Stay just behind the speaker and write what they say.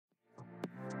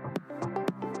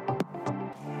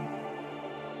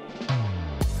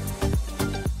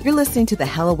You're listening to the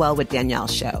Hello Well with Danielle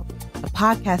show, a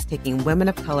podcast taking women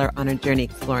of color on a journey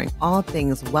exploring all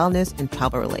things wellness and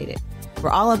travel related. We're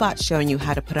all about showing you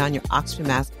how to put on your oxygen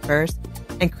mask first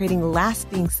and creating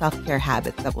lasting self-care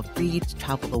habits that will free you to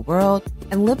travel the world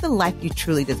and live the life you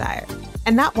truly desire,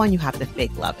 and not one you have to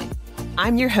fake loving.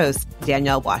 I'm your host,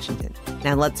 Danielle Washington.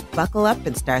 Now let's buckle up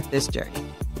and start this journey.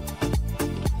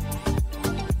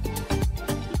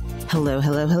 Hello,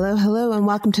 and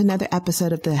welcome to another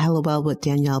episode of the Hello Well with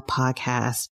Danielle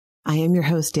podcast. I am your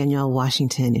host, Danielle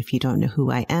Washington. If you don't know who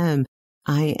I am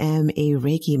a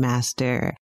Reiki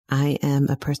master. I am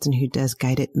a person who does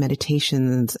guided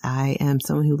meditations. I am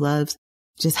someone who loves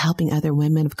just helping other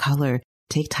women of color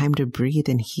take time to breathe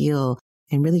and heal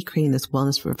and really creating this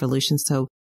wellness revolution so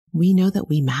we know that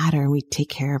we matter and we take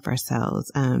care of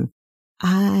ourselves.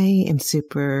 I am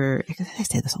super, I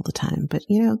say this all the time, but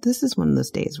this is one of those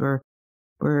days where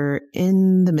we're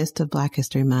in the midst of Black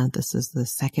History Month. This is the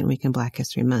second week in Black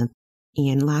History Month.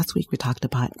 And last week we talked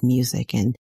about music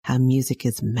and how music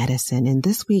is medicine. And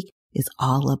this week is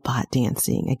all about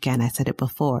dancing. Again, I said it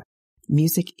before.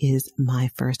 Music is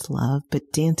my first love,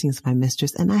 but dancing is my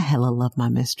mistress. And I hella love my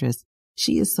mistress.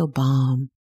 She is so bomb.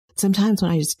 Sometimes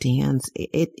when I just dance,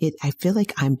 I feel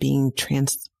like I'm being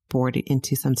transported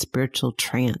into some spiritual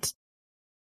trance.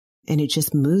 And it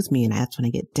just moves me. And that's when I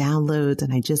get downloads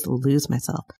and I just lose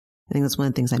myself. I think that's one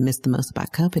of the things I miss the most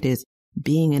about COVID is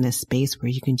being in a space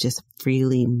where you can just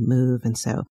freely move. And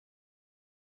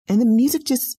the music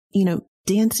just,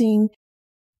 dancing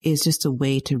is just a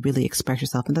way to really express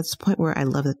yourself. And that's the point where I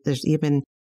love that there's even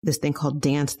this thing called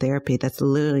dance therapy that's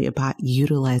literally about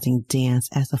utilizing dance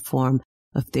as a form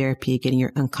of therapy, getting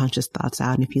your unconscious thoughts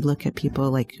out. And if you look at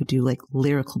people who do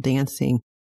lyrical dancing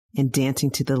and dancing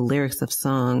to the lyrics of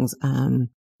songs,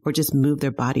 or just move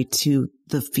their body to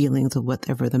the feelings of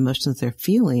whatever the emotions they're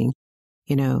feeling,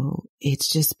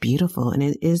 it's just beautiful. And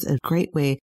it is a great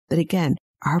way that, again,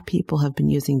 our people have been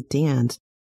using dance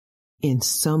in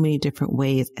so many different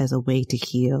ways as a way to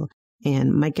heal.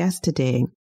 And my guest today,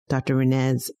 Dr.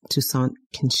 Rennes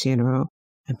Toussaint-Keshinro,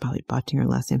 I'm probably botching her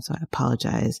last name, so I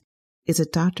apologize, is a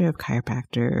doctor of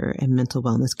chiropractor and mental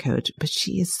wellness coach, but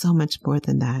she is so much more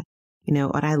than that.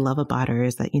 What I love about her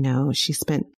is that,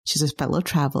 she's a fellow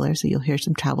traveler, so you'll hear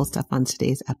some travel stuff on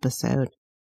today's episode.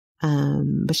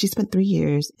 But she spent 3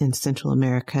 years in Central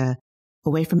America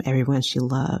away from everyone she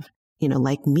loved.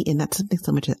 Like me, and that's something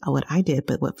so much what I did,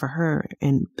 but what for her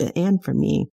and for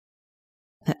me,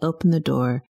 that opened the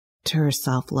door to her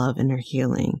self-love and her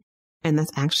healing. And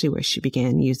that's actually where she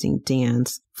began using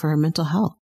dance for her mental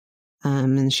health.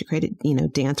 And she created,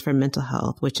 Dance for Mental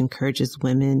Health, which encourages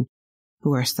women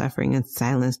who are suffering in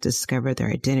silence to discover their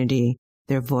identity,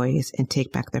 their voice, and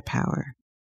take back their power.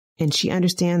 And she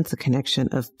understands the connection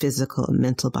of physical and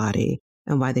mental body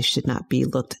and why they should not be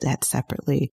looked at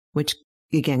separately, which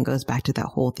again goes back to that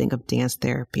whole thing of dance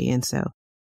therapy. And so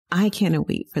I can't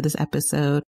wait for this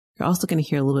episode. You're also going to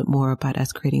hear a little bit more about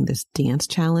us creating this dance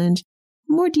challenge.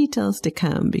 More details to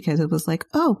come because it was like,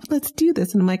 oh, let's do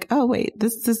this. And I'm like, oh, wait,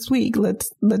 this week. Let's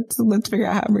figure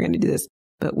out how we're going to do this.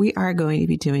 But we are going to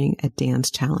be doing a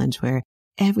dance challenge where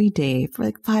every day for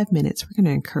 5 minutes, we're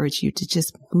going to encourage you to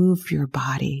just move your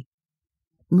body.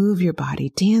 Move your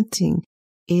body. Dancing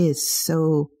is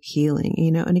so healing,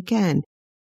 and again,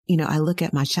 I look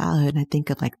at my childhood and I think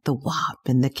of the WAP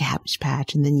and the Cabbage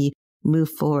Patch, and then you move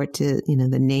forward to,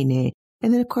 the Nene.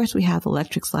 And then of course we have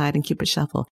Electric Slide and Cupid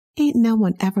Shuffle. Ain't no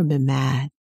one ever been mad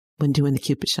when doing the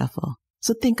Cupid Shuffle.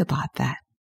 So think about that.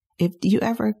 If you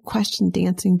ever question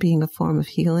dancing being a form of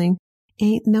healing,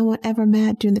 ain't no one ever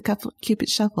mad doing the Cupid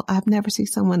Shuffle. I've never seen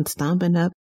someone stomping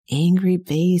up, angry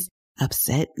face,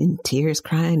 upset, in tears,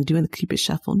 crying, doing the Cupid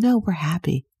Shuffle. No, we're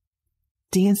happy.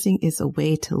 Dancing is a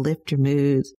way to lift your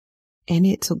moods, and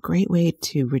it's a great way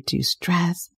to reduce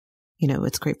stress.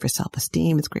 It's great for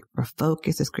self-esteem. It's great for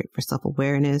focus. It's great for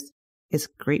self-awareness. It's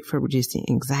great for reducing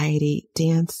anxiety.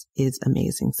 Dance is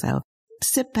amazing. So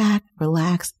sit back,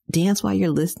 relax, dance while you're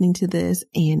listening to this,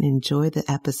 and enjoy the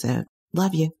episode.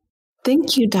 Love you.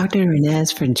 Thank you, Dr.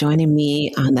 Rennes, for joining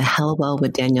me on the Hello Well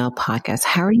with Danielle podcast.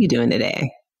 How are you doing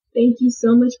today? Thank you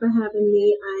so much for having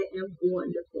me. I am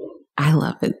wonderful. I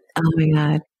love it. Oh my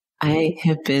God. I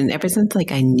have been, ever since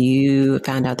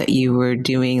found out that you were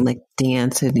doing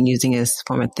dance and using it as a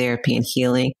form of therapy and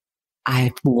healing,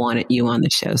 I've wanted you on the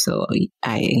show. So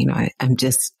I'm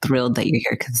just thrilled that you're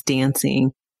here because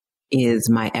dancing is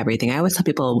my everything. I always tell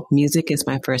people music is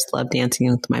my first love, dancing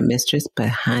with my mistress, but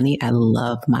honey, I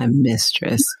love my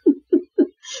mistress.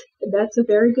 That's a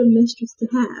very good mistress to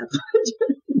have.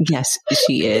 Yes,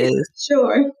 she is.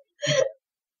 Sure.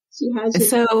 She has.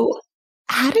 So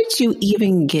how did you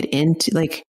even get into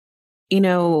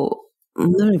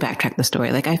let me backtrack the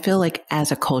story. Like, I feel like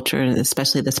as a culture, and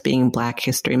especially this being Black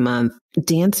History Month,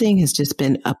 dancing has just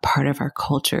been a part of our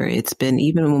culture. It's been,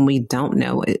 even when we don't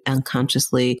know it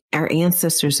unconsciously, our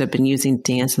ancestors have been using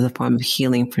dance as a form of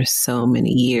healing for so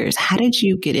many years. How did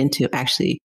you get into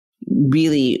actually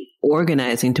really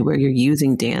organizing to where you're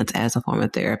using dance as a form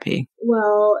of therapy?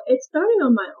 Well, it started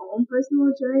on my own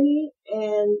personal journey,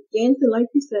 and dancing, like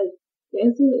you said,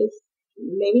 dancing is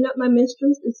maybe not my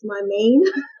mistress, it's my main.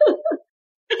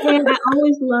 And I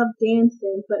always loved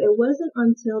dancing, but it wasn't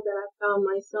until that I found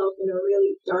myself in a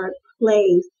really dark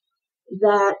place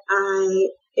that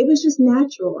it was just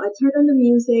natural. I turned on the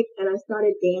music and I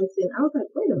started dancing. I was like,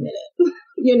 wait a minute,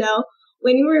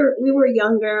 when we were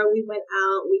younger, we went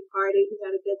out, we partied, we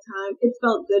had a good time. It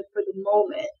felt good for the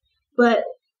moment, but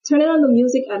turning on the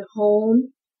music at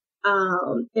home,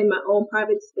 in my own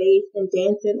private space and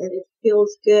dancing, and it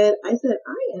feels good. I said,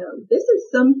 there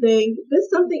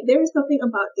is something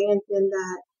about dancing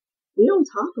that we don't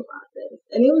talk about this.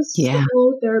 And it was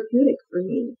so therapeutic for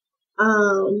me.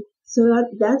 So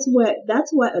that's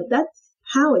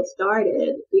how it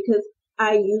started, because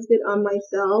I used it on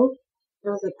myself and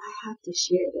I was like, I have to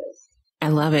share this. I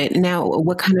love it. Now,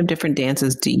 what kind of different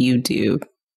dances do you do?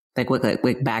 Like what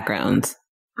backgrounds?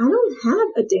 I don't have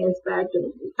a dance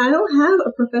background. I don't have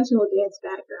a professional dance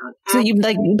background. So you've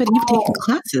taken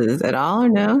classes at all or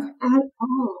no? At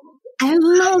all. I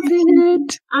love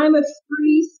it. I'm a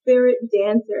free spirit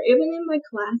dancer. Even in my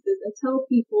classes, I tell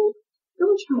people,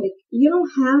 you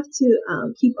don't have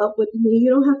to keep up with me.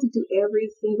 You don't have to do every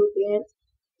single dance.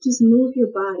 Just move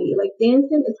your body. Like,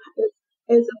 dancing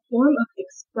is a form of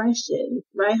expression,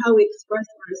 right? How we express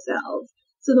ourselves.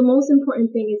 So the most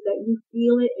important thing is that you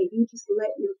feel it and you just let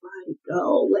your body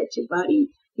go. Let your body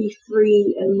be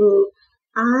free and move.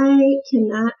 I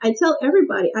tell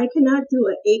everybody, I cannot do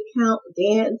an 8-count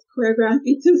dance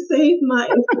choreography to save my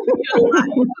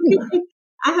life.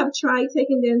 I have tried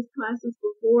taking dance classes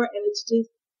before, and it's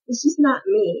just not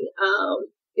me.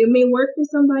 It may work for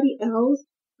somebody else,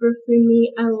 but for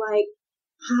me, I like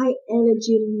high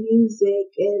energy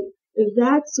music, and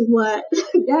that's what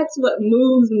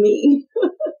moves me.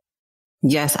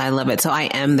 Yes, I love it. So I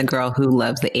am the girl who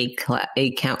loves the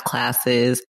 8-count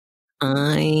classes.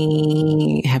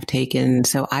 I have taken,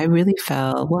 so I really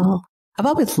I've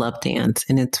always loved dance.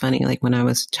 And it's funny, like when I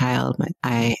was a child,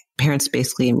 my parents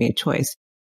basically made a choice.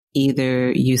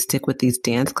 Either you stick with these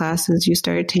dance classes you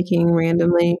started taking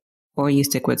randomly, or you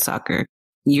stick with soccer.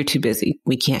 You're too busy.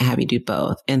 We can't have you do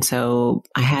both. And so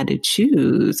I had to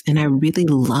choose, and I really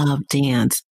loved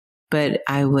dance, but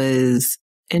I was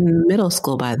in middle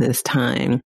school by this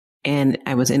time, and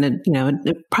I was in a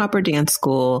proper dance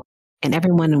school, and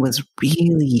everyone was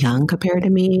really young compared to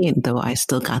me. And though I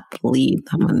still got the lead,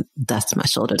 I'm going to dust my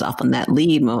shoulders off on that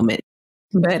lead moment.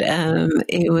 But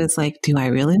it was like, do I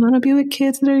really want to be with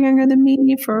kids that are younger than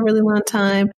me for a really long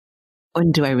time? Or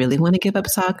do I really want to give up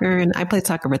soccer? And I played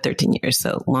soccer for 13 years.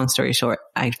 So long story short,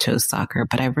 I chose soccer,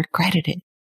 but I regretted it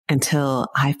until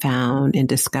I found and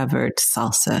discovered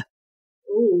salsa.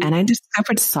 Ooh. And I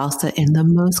discovered salsa in the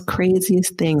most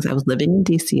craziest things. I was living in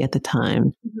DC at the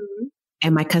time. Mm-hmm.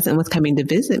 And my cousin was coming to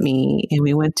visit me. And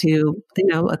we went to,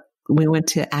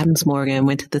 Adams Morgan,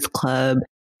 went to this club,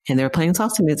 and they were playing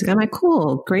salsa music. I'm like,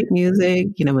 cool, great music.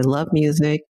 We love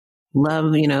music,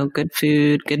 love, good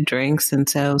food, good drinks. And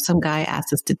so some guy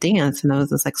asked us to dance, and I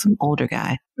was just like some older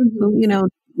guy, mm-hmm.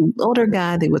 Older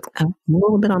guy, they was a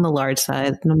little bit on the large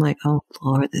side. And I'm like, oh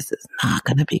Lord, this is not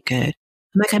going to be good.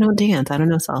 I'm like, I don't dance. I don't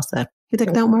know salsa. He's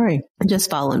like, don't worry. Just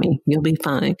follow me. You'll be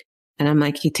fine. And I'm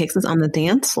like, he takes us on the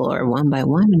dance floor one by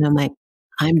one. And I'm like,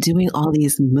 I'm doing all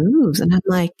these moves. And I'm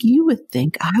like, you would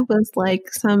think I was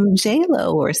like some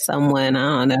J-Lo or someone.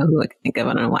 I don't know who I can think of.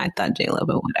 I don't know why I thought J-Lo,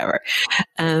 but whatever.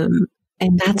 And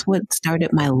that's what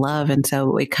started my love. And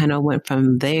so it kind of went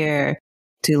from there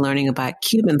to learning about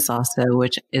Cuban salsa,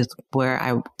 which is where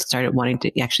I started wanting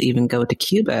to actually even go to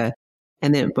Cuba.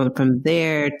 And then went from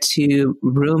there to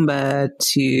rumba,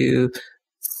 to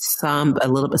samba, a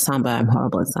little bit samba. I'm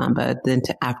horrible at samba. Then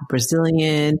to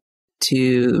Afro-Brazilian,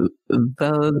 to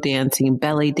Vogue dancing,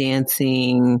 belly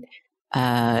dancing,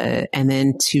 and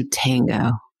then to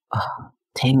tango. Oh,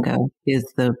 tango.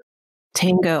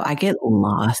 I get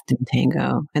lost in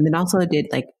tango. And then also I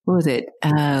did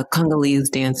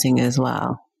Congolese dancing as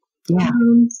well. Yeah.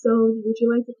 So would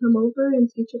you like to come over and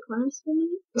teach a class for me?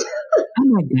 Oh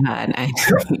my God. I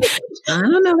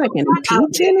don't know if I can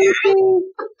teach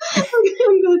anything. I'm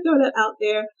going to throw that out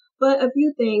there. But a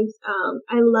few things.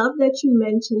 I love that you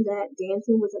mentioned that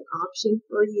dancing was an option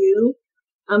for you.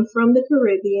 I'm from the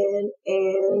Caribbean,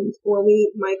 and when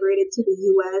we migrated to the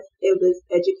U.S., it was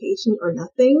education or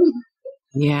nothing.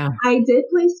 Yeah. I did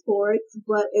play sports,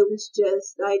 but it was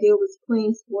just, the idea was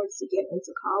playing sports to get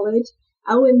into college.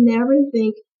 I would never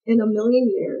think in a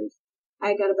million years,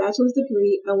 I got a bachelor's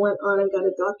degree, I went on and got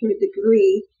a doctorate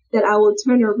degree, that I will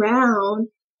turn around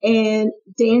and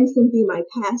dancing be my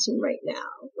passion right now.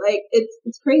 Like,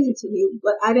 it's crazy to me,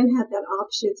 but I didn't have that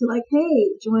option to like,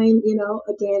 hey, join,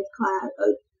 a dance class,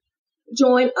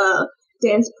 join a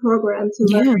dance program to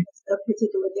learn a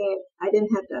particular dance. I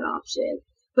didn't have that option.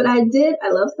 But I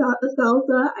love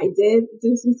salsa. I did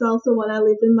do some salsa when I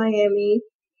lived in Miami.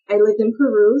 I lived in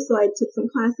Peru, so I took some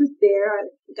classes there. I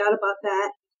forgot about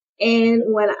that. And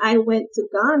when I went to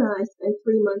Ghana, I spent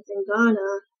 3 months in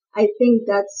Ghana. I think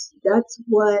that's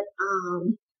what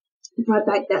brought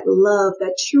back that love,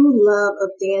 that true love of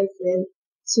dancing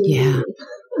to me.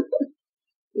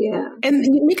 Yeah. And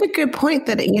you make a good point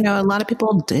that, a lot of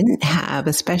people didn't have,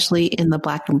 especially in the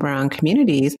Black and brown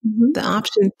communities, the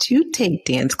option to take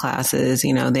dance classes.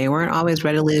 They weren't always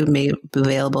readily made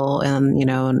available. And,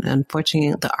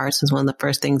 unfortunately, the arts was one of the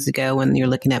first things to go when you're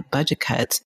looking at budget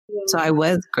cuts. Yeah. So I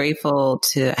was grateful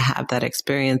to have that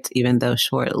experience, even though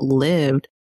short lived.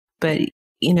 But,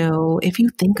 if you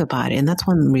think about it, and that's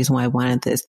one reason why I wanted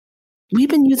this, we've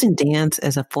been using dance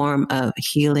as a form of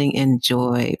healing and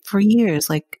joy for years.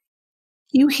 Like,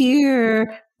 you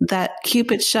hear that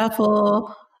Cupid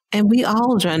shuffle and we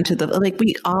all run to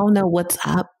we all know what's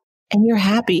up and you're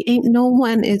happy. Ain't no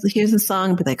one here's a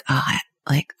song, be like,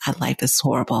 life is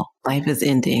horrible. Life is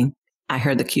ending. I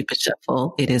heard the Cupid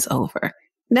shuffle. It is over.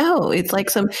 No, it's like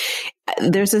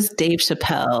there's this Dave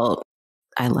Chappelle.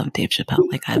 I love Dave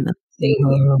Chappelle. Like, I love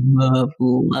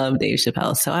Dave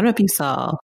Chappelle. So I don't know if you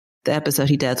saw the episode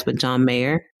he does with John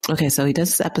Mayer. Okay, so he does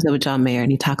this episode with John Mayer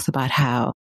and he talks about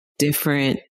how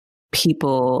different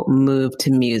people move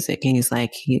to music. And he's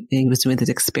like, he was doing this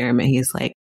experiment. He's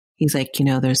like,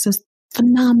 there's this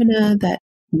phenomena that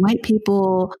white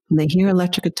people, when they hear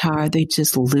electric guitar, they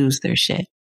just lose their shit.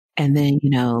 And then,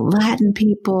 Latin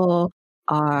people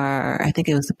are, I think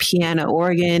it was the piano,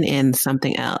 organ, and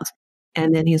something else.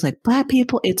 And then he's like, Black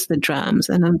people, it's the drums.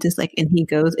 And I'm just like, and he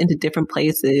goes into different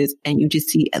places and you just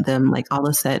see them like all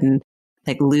of a sudden,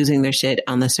 like losing their shit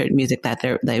on the certain music that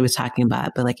he was talking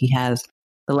about. But like he has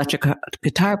electric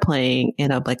guitar playing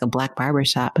in a Black barber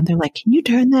shop. And they're like, can you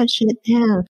turn that shit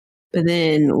down? But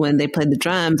then when they played the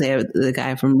drums, they have the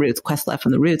guy from Roots, Questlove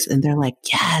from the Roots. And they're like,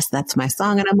 yes, that's my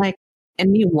song. And I'm like,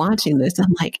 and me watching this,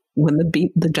 I'm like, when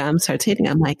the drum starts hitting,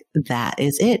 I'm like, that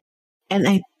is it. And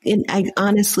I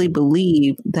honestly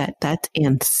believe that that's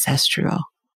ancestral.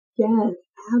 Yes,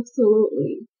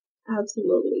 absolutely.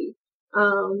 Absolutely.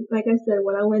 Like I said,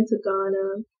 when I went to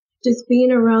Ghana, just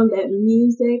being around that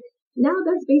music, now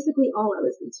that's basically all I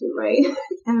listen to, right?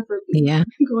 Afrobeat. Yeah.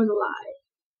 Going to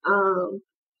lie.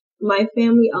 My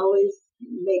family always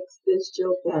makes this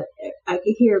joke that I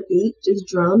could hear a beat, just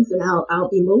drums, and I'll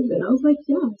be moving. I was like,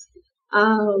 yes.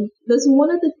 That's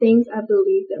one of the things I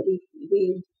believe that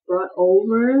we brought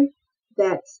over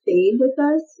that stayed with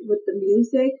us with the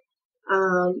music.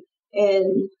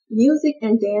 And music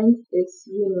and dance is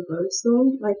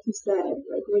universal, like you said.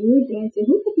 Like when you're dancing,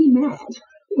 who could be mad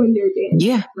when you're dancing?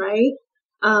 Yeah. Right?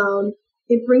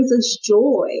 It brings us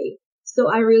joy. So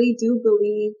I really do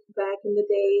believe back in the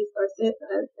days,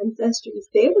 our ancestors,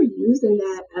 they were using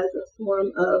that as a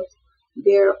form of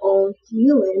their own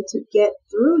healing to get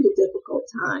through the difficult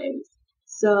times.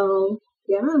 So,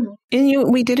 yeah.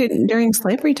 And we did it during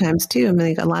slavery times too. I mean,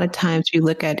 like a lot of times you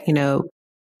look at,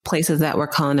 places that were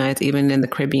colonized, even in the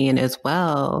Caribbean as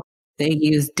well, they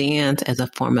use dance as a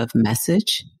form of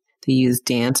message. They use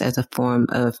dance as a form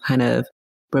of kind of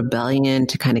rebellion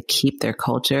to kind of keep their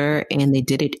culture. And they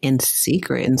did it in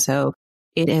secret. And so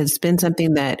it has been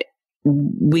something that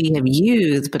we have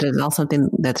used, but it's also something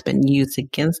that's been used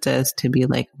against us to be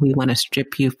like, we want to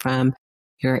strip you from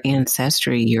your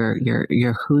ancestry, your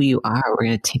who you are. We're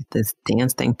going to take this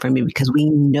dance thing from you because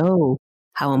we know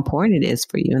how important it is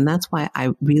for you. And that's why I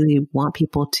really want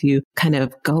people to kind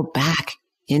of go back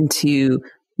into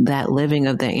that living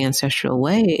of the ancestral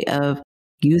way of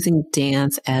using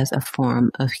dance as a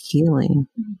form of healing.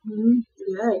 Mm-hmm.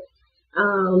 Yes.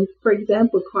 For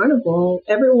example, Carnival,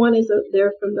 everyone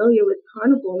they're familiar with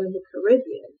Carnival in the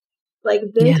Caribbean. Like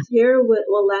this year,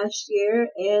 last year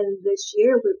and this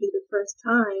year would be the first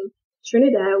time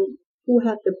Trinidad, who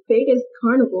had the biggest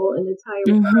carnival in the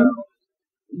entire world,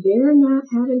 they're not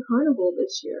having Carnival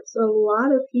this year. So a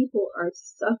lot of people are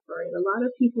suffering. A lot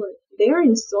of people, they're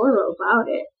in sorrow about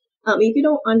it. If you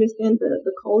don't understand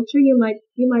the culture, you might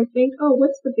think, oh,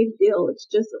 what's the big deal? It's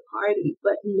just a party.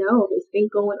 But no, it's been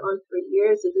going on for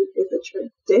years. It's a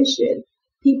tradition.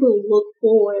 People look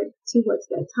forward to what's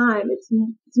that time. It's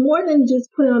more than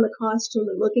just putting on a costume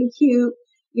and looking cute,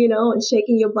 and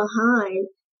shaking your behind.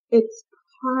 It's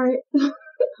part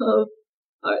of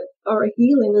our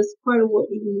healing. It's part of what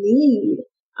we need.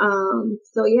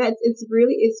 So yeah, it's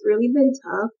really been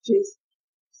tough just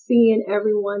seeing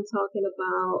everyone talking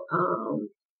about,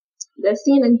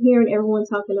 seeing and hearing everyone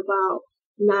talking about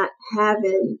not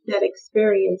having that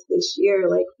experience this year.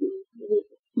 Like,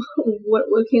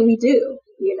 what can we do?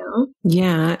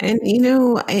 Yeah. And,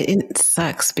 it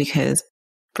sucks because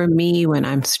for me, when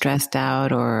I'm stressed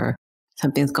out or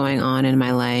something's going on in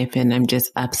my life and I'm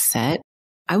just upset,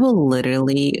 I will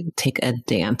literally take a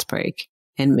dance break.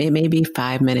 And it may be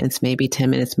 5 minutes, maybe 10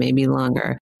 minutes, maybe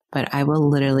longer, but I will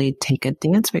literally take a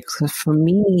dance break. So for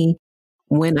me,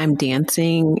 when I'm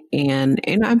dancing and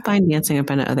I'm fine dancing in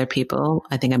front of other people,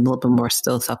 I think I'm a little bit more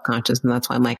still self-conscious. And that's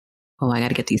why I'm like, oh, I got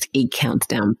to get these 8 counts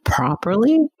down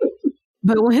properly.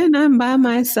 But when I'm by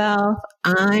myself,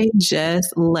 I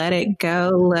just let it go,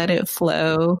 let it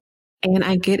flow. And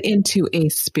I get into a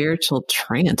spiritual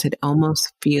trance. It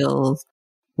almost feels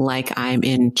like I'm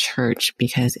in church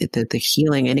because the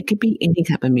healing, and it could be any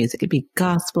type of music. It could be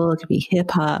gospel, it could be hip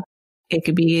hop, it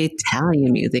could be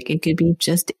Italian music, it could be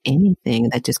just anything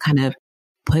that just kind of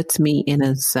puts me in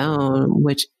a zone,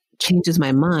 which changes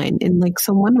my mind. And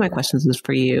so one of my questions is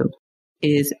for you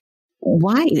is,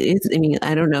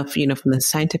 I don't know if, from the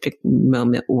scientific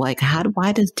moment, why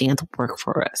does dance work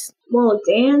for us? Well,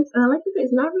 dance, I like to say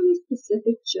it's not really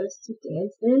specific just to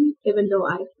dancing, even though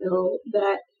I feel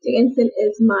that dancing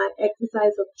is my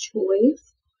exercise of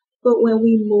choice. But when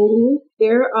we move,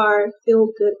 there are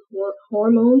feel-good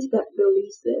hormones that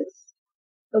releases.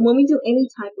 And when we do any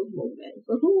type of movement,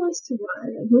 but who wants to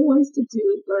run and who wants to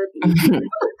do burpees?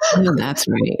 Oh, that's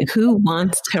right. Who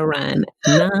wants to run?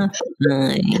 Not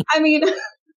I. I mean,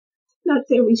 not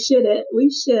saying we shouldn't. We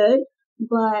should,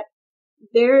 but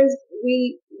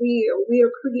we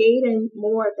are creating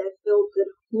more of that feel good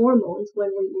hormones when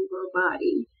we move our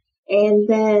body, and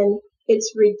then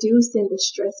it's reducing the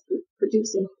stress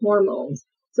producing hormones.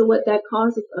 So what that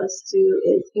causes us to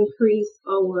is increase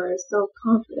our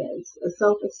self-confidence,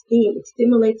 self-esteem. It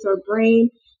stimulates our brain,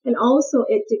 and also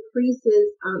it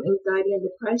decreases anxiety and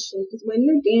depression, because when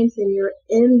you're dancing, you're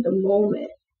in the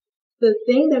moment. The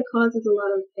thing that causes a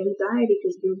lot of anxiety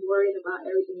because we're worried about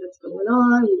everything that's going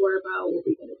on. We worry about what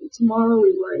we're going to do tomorrow.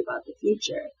 We worry about the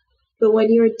future. But when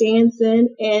you're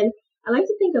dancing, and I like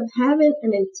to think of having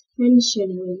an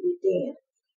intention when you dance,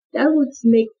 that would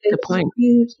make a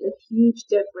huge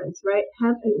difference, right?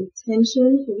 Have an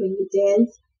intention when you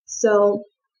dance. So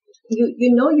you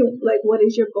like, what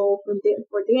is your goal for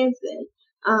dancing?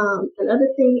 Another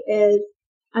thing is,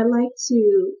 I like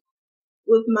to,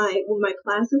 with my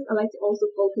classes, I like to also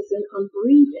focus in on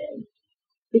breathing,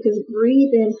 because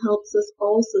breathing helps us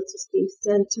also to stay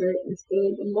centered and stay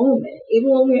in the moment. Even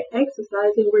when we're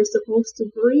exercising, we're supposed to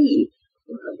breathe.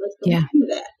 Let's don't do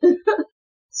that.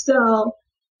 So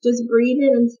just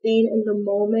breathing and staying in the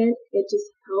moment, it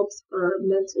just helps our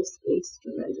mental space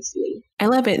tremendously. I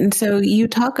love it. And so can you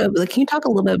talk a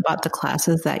little bit about the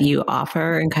classes that you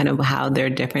offer and kind of how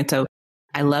they're different? So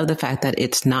I love the fact that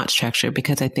it's not structured,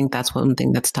 because I think that's one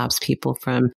thing that stops people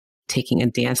from taking a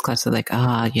dance class. They're like,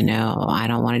 I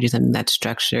don't want to do something that's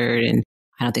structured, and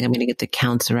I don't think I'm going to get the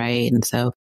counts right. And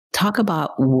so talk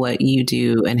about what you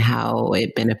do and how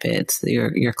it benefits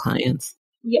your clients.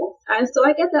 Yes, so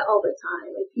I get that all the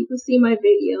time. Like, people see my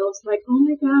videos, like, oh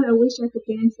my God, I wish I could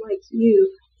dance like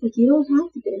you. Like, you don't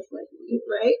have to dance like me,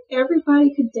 right?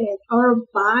 Everybody could dance. Our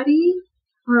bodies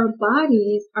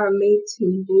are made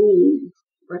to move,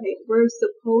 right? We're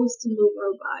supposed to move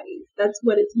our bodies. That's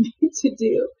what it's made to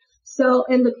do. So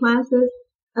in the classes,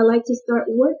 I like to start,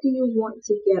 what do you want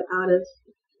to get out of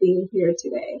being here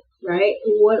today, right?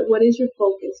 What is your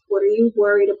focus? What are you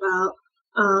worried about?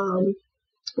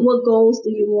 What goals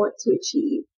do you want to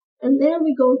achieve? And then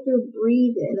we go through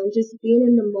breathing and just being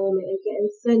in the moment and getting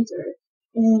centered,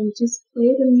 and just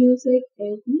play the music,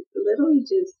 and we literally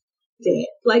just dance.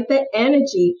 Like, the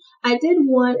energy. I did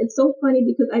one, it's so funny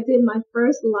because I did my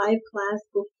first live class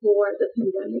before the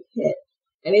pandemic hit.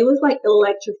 And it was like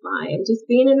electrifying. Just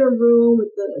being in a room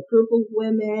with a group of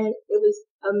women, it was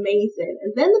amazing.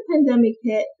 And then the pandemic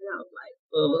hit, and I was like,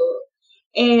 ugh.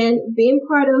 And being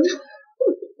part of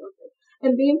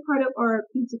our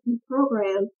P2P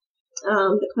program,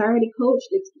 the clarity coach,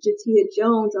 Jatia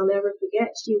Jones, I'll never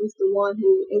forget, she was the one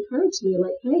who encouraged me,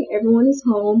 like, hey, everyone is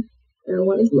home,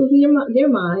 everyone is losing their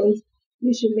minds.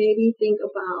 You should maybe think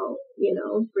about,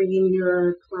 bringing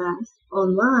your class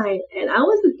online. And I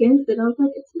was against it. I was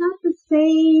like, it's not the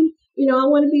same. I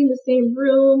want to be in the same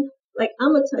room. Like,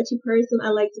 I'm a touchy person. I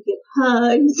like to give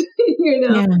hugs,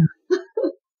 Yeah.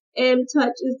 and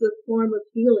touch is a form of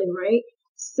healing, right?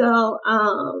 So,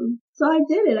 so I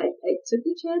did it. I took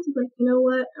the chance. I was like, you know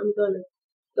what? I'm going to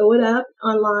throw it up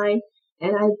online.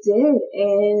 And I did.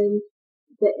 And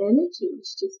the energy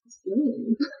was just the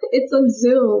same. It's on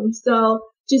Zoom. So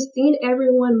just seeing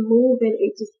everyone move, and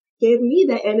it just gave me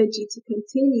the energy to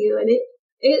continue. And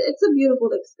it's a beautiful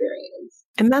experience.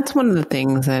 And that's one of the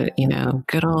things that,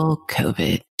 good old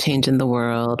COVID, changing the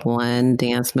world, one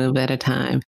dance move at a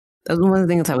time. That was one of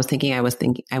the things I was thinking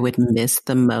I would miss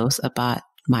the most about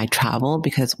my travel,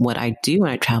 because what I do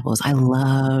when I travel is I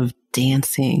love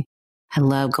dancing. I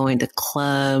love going to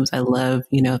clubs. I love,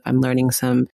 if I'm learning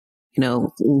some,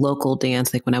 local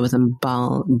dance, like when I was in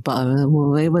Bali,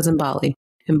 it was in Bali.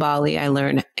 In Bali, I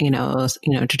learned,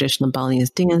 traditional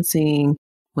Balinese dancing.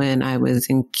 When I was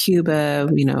in Cuba,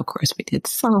 of course, we did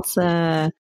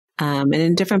salsa. And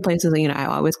in different places, I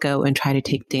always go and try to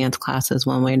take dance classes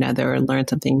one way or another, or learn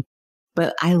something.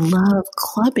 But I love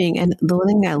clubbing. And the one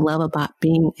thing I love about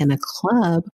being in a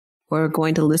club or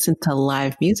going to listen to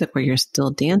live music where you're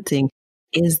still dancing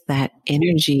is that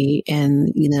energy. And,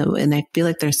 and I feel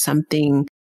like there's something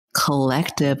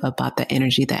collective about the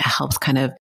energy that helps kind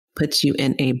of puts you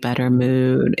in a better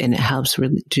mood, and it helps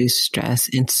reduce stress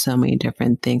in so many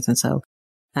different things. And so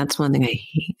that's one thing I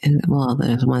hate. And well,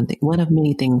 there's one of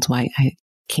many things why I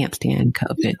can't stand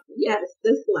COVID. Yes,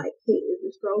 dislike, hate is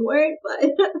a strong word, but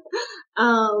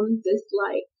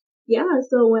dislike. Yeah,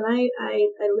 so when I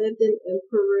lived in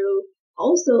Peru,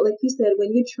 also, like you said,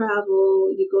 when you travel,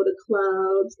 you go to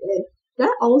clubs, and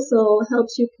that also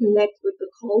helps you connect with the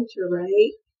culture,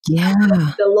 right? Yeah.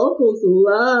 The locals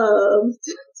loved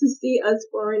to see us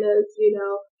foreigners,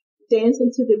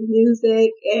 dancing to the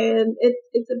music, and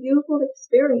it's a beautiful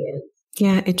experience.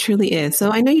 Yeah, it truly is.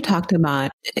 So I know you talked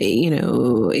about,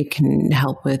 it can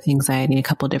help with anxiety and a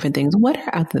couple of different things. What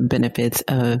are the benefits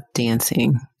of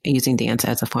dancing, using dance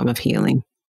as a form of healing?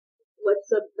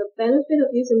 The benefit of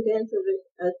using dance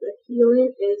as a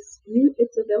healing is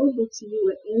it's available to you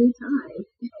at any time,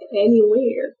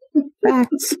 anywhere.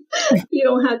 Facts. You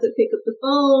don't have to pick up the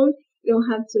phone. You don't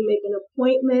have to make an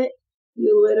appointment.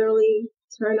 You literally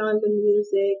turn on the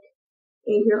music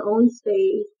in your own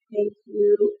space and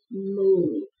you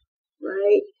move,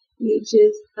 right? You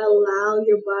just allow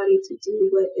your body to do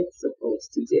what it's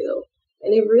supposed to do.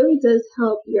 And it really does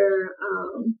help your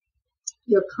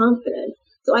confidence.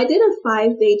 So I did a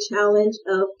 5-day challenge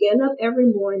of getting up every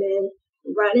morning,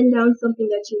 writing down something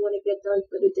that you want to get done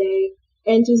for the day,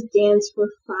 and just dance for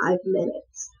 5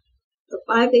 minutes. The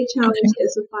 5-day challenge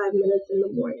is for 5 minutes in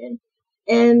the morning.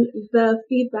 And the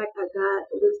feedback I got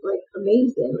was like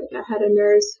amazing. Like, I had a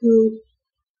nurse who,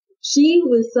 she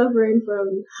was suffering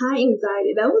from high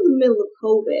anxiety. That was in the middle of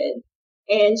COVID.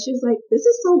 And she was like, this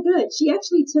is so good. She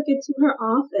actually took it to her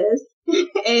office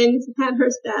and had her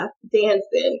staff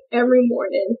dancing every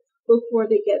morning before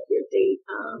they get their day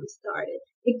started.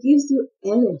 It gives you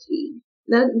energy.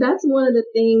 That's one of the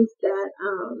things that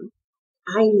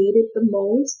I needed the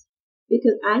most,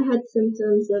 because I had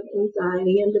symptoms of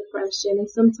anxiety and depression, and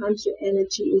sometimes your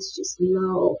energy is just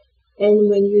low. And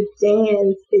when you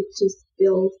dance, it just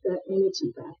builds that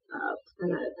energy back up.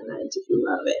 And I just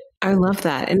love it. I love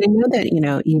that. And I know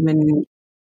that, even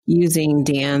using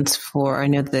dance I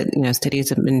know that, studies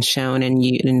have been shown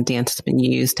and dance has been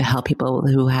used to help people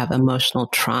who have emotional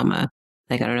trauma.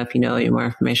 Like, I don't know if you know any more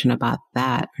information about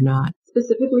that or not.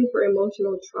 Specifically for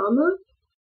emotional trauma?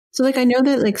 So, I know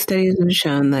that, studies have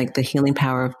shown, the healing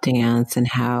power of dance and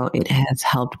how it has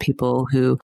helped people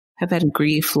who have had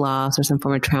grief, loss, or some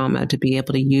form of trauma to be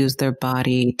able to use their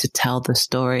body to tell the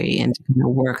story and to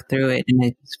work through it. And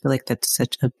I just feel like that's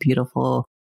such a beautiful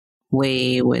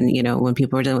way when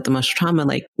people are dealing with emotional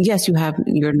trauma. Yes, you have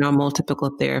your normal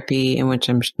typical therapy, in which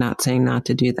I'm not saying not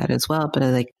to do that as well.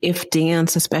 But if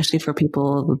dance, especially for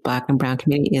people, the Black and Brown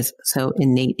community, is so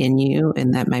innate in you,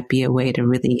 and that might be a way to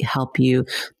really help you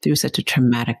through such a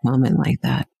traumatic moment like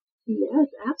that. Yes,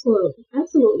 absolutely.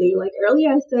 Absolutely. Like earlier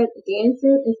I said,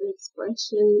 dancing is an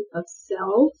expression of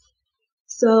self.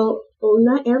 So,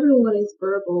 not everyone is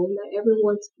verbal. Not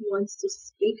everyone wants to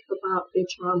speak about their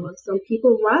trauma. Some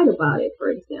people write about it, for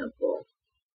example.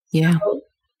 Yeah.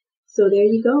 So there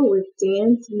you go with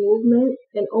dance, movement,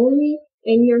 and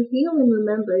your healing,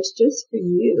 remember, it's just for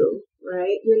you,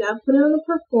 right? You're not putting on a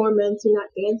performance. You're not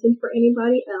dancing for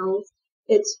anybody else.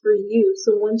 It's for you.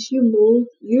 So once you move,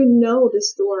 you know the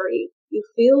story. You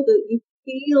feel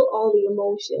all the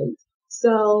emotions.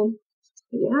 So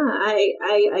yeah,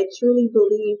 I truly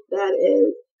believe that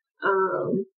is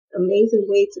amazing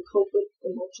way to cope with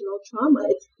emotional trauma.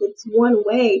 It's one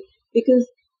way, because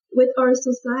with our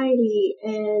society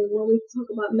and when we talk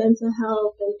about mental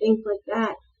health and things like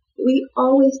that, we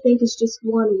always think it's just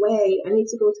one way. I need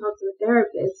to go talk to a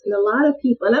therapist. And a lot of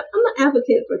people, and I'm not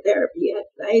advocate for therapy yet.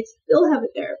 I still have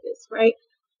a therapist, right?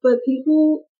 But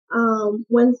people,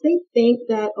 once they think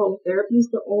that, oh, therapy is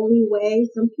the only way,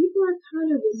 some people are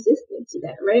kind of resistant to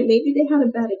that, right? Maybe they had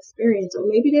a bad experience, or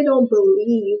maybe they don't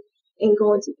believe in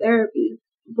going to therapy.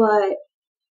 But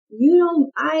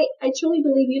I truly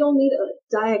believe you don't need a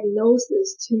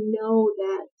diagnosis to know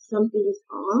that something is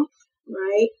off,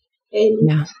 right? And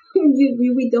Yeah.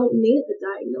 we don't need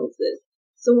a diagnosis.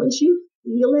 So once you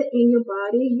feel it in your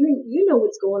body, you know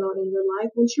what's going on in your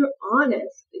life. Once you're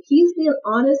honest, the key is being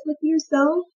honest with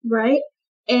yourself, right?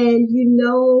 And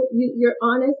you're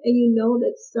honest and you know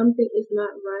that something is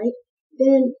not right,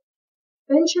 then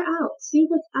venture out, see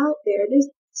what's out there. There's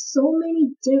so many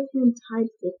different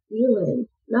types of feeling.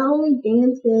 Not only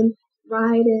dancing,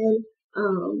 writing,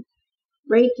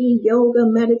 Reiki, yoga,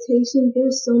 meditation.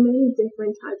 There's so many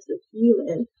different types of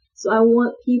healing. So I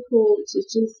want people to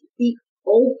just be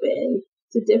open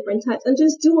to different types and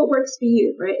just do what works for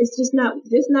you, right? There's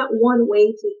not one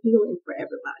way to healing for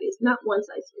everybody. It's not one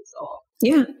size fits all.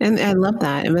 Yeah, and I love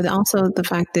that. But also the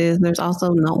fact is there's also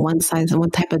not one size and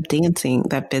one type of dancing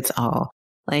that fits all.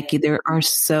 Like there are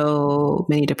so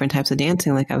many different types of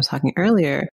dancing, like I was talking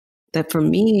earlier, that for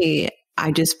me,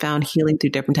 I just found healing through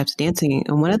different types of dancing.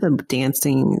 And one of the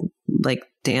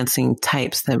dancing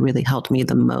types that really helped me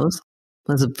the most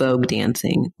was Vogue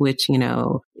dancing, which,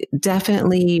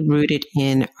 definitely rooted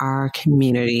in our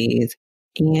communities.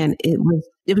 And it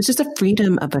was just a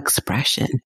freedom of expression.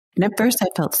 And at first I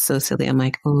felt so silly. I'm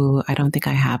like, oh, I don't think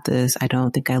I have this. I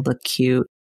don't think I look cute.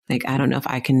 Like, I don't know if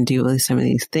I can do some of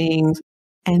these things.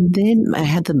 And then I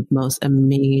had the most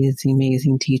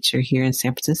amazing teacher here in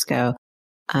San Francisco,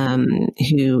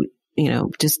 who,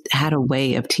 just had a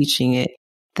way of teaching it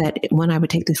that when I would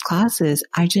take these classes,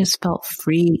 I just felt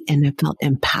free and I felt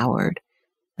empowered.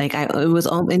 Like and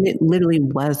it literally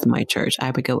was my church.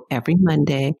 I would go every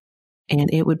Monday and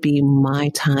it would be my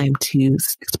time to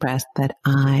express that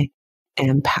I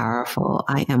am powerful.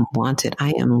 I am wanted.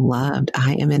 I am loved.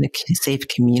 I am in a safe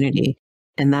community.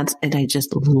 And I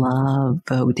just love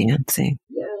Vogue dancing.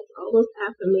 Yes, all those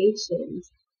affirmations.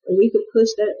 And we could push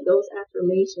those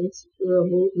affirmations through a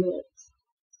movement.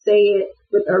 Say it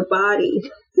with our body.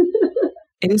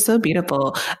 It is so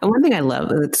beautiful. And one thing I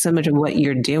love is so much of what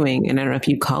you're doing, and I don't know if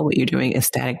you call what you're doing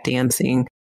ecstatic dancing,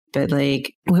 but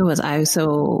like, where was I?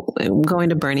 So going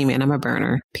to Burning Man, I'm a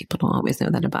burner. People don't always know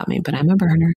that about me, but I'm a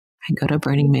burner. I go to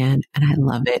Burning Man and I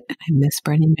love it. And I miss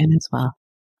Burning Man as well.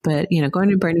 But, going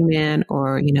to Burning Man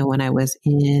or, when I was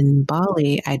in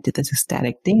Bali, I did this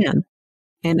ecstatic dance.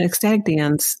 And ecstatic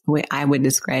dance, the way I would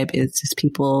describe is just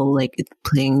people like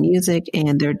playing music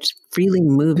and they're just freely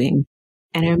moving.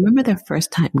 And I remember the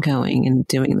first time going and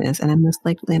doing this, and I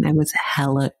was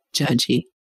hella judgy.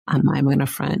 I'm going to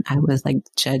front. I was like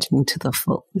judging to the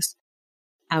fullest.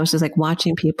 I was just like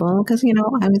watching people because,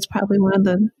 I was probably one of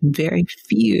the very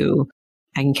few,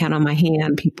 I can count on my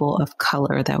hand, people of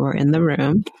color that were in the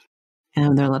room.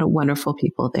 And there are a lot of wonderful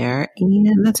people there. And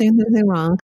I'm not saying anything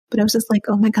wrong, but I was just like,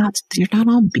 oh my God, you're not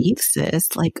on beat,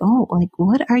 sis. Like,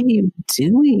 what are you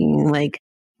doing? Like,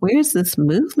 where's this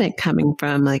movement coming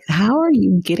from? Like, how are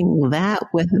you getting that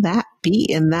with that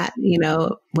beat and that,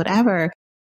 whatever?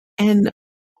 And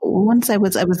once I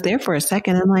was there for a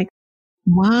second, I'm like,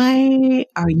 why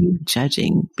are you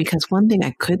judging? Because one thing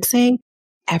I could say,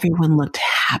 everyone looked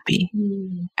happy.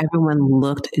 Everyone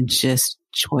looked just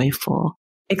joyful,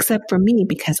 except for me,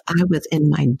 because I was in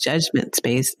my judgment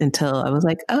space until I was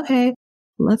like, okay,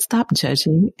 let's stop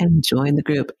judging and join the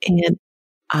group. And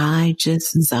I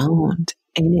just zoned.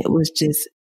 And it was just,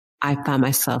 I found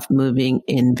myself moving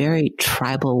in very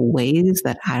tribal ways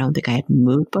that I don't think I had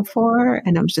moved before.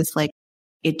 And I was just like,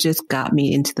 it just got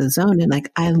me into the zone. And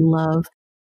like, I love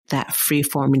that free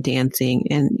form dancing.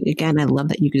 And again, I love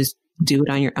that you just do it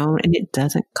on your own and it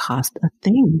doesn't cost a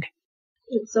thing.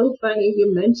 It's so funny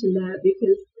you mentioned that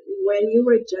because when you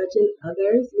were judging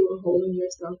others, you were holding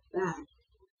yourself back.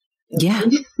 Yeah.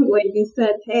 When you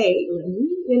said, hey,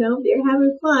 they're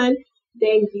having fun,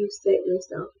 then you set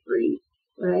yourself free,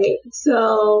 right?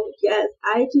 So, yes,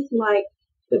 I just like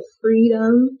the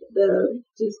freedom, the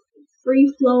just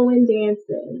free-flowing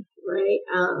dancing, right?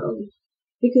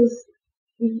 Because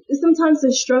sometimes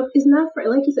the structure is not for,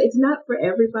 like you said, it's not for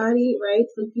everybody, right?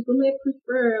 Some people may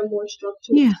prefer a more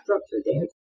structured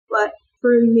dance. But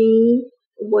for me,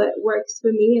 what works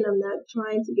for me, and I'm not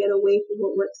trying to get away from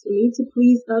what works for me to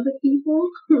please other people,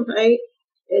 right?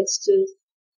 It's just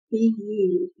be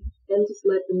you and just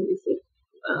let the music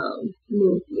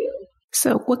move you.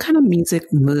 So what kind of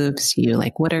music moves you?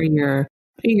 Like, what are your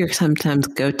sometimes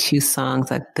go-to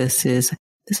songs? Like, this is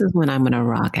when I'm going to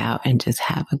rock out and just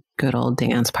have a good old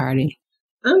dance party.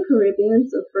 I'm Caribbean,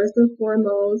 so first and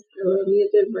foremost, I love me a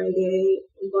good reggae.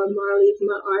 Bob Marley is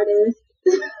my artist.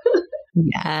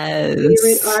 Yes.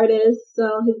 Favorite artist.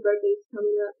 So his birthday is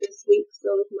coming up this week, so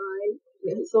is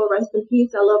mine. So rest in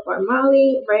peace. I love Bob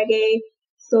Marley, reggae.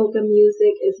 Soca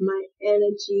music is my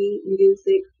energy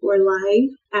music for life,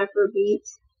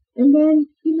 Afrobeat. And then,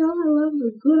 I love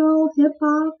a good old hip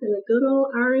hop and a good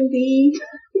old R&B.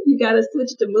 You got to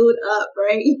switch the mood up,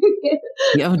 right?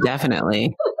 Oh,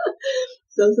 definitely.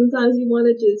 So sometimes you want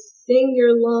to just sing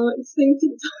your lungs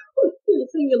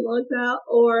out,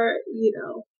 or,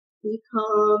 be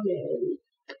calm and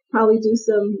probably do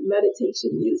some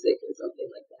meditation music or something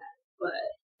like that. But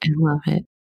I love it.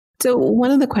 So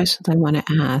one of the questions I want to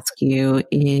ask you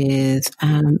is,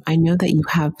 I know that you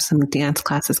have some dance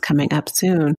classes coming up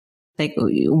soon. Like,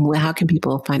 how can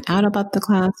people find out about the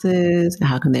classes?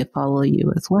 How can they follow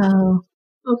you as well?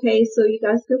 Okay, so you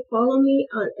guys can follow me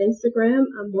on Instagram.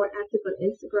 I'm more active on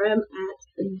Instagram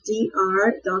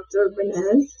at Dr.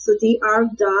 Rennes. So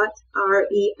Dr.Rennes.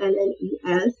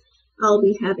 I'll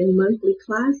be having monthly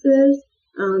classes.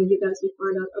 You guys will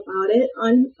find out about it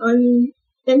on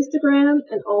Instagram,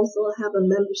 and also have a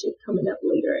membership coming up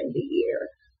later in the year.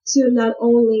 To not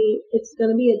only, it's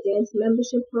going to be a dance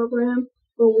membership program,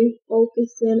 but we're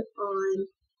focusing on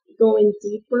going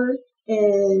deeper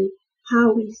in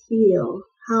how we feel,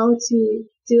 how to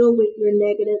deal with your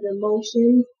negative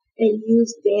emotions, and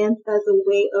use dance as a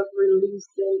way of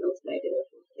releasing those negative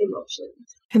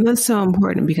emotions. And that's so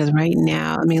important because right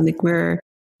now, I mean, like, we're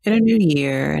in a new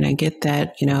year, and I get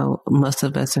that, most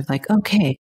of us are like,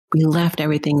 okay, we left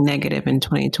everything negative in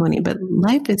 2020, but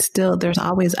life is still, there's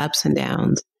always ups and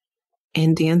downs.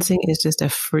 And dancing is just a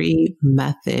free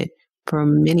method for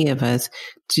many of us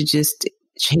to just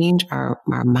change our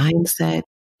mindset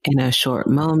in a short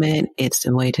moment. It's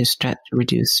a way to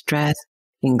reduce stress,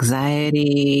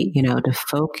 anxiety, to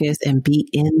focus and be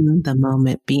in the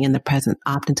moment, be in the present.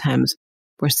 Oftentimes,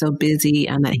 we're so busy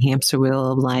on that hamster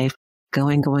wheel of life,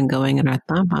 going in our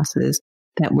thought processes,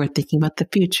 that we're thinking about the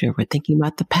future, we're thinking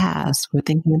about the past, we're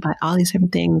thinking about all these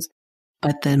different things.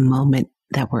 But the moment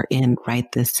that we're in right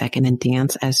this second, and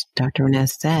dance, as Dr.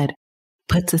 Rennes said,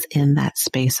 puts us in that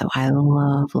space. So I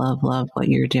love, love, love what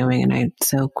you're doing. And I'm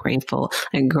so grateful.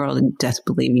 And girl, just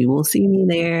believe you will see me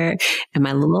there in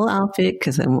my little outfit.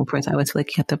 Cause of course I always feel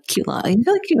like you have the cute, I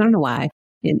feel like, I don't know why.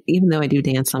 And even though I do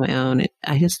dance on my own,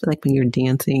 I just feel like when you're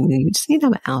dancing, you just need to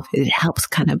have an outfit. It helps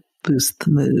kind of boost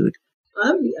the mood.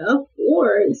 Yeah, of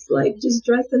course. Like, just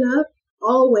dressing up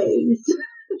always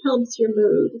helps your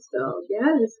mood. So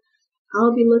yes,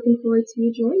 I'll be looking forward to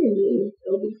you joining me.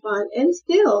 It'll be fun. And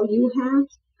still, you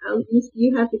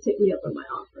have to take me up on my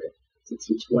offer to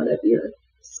teach one of your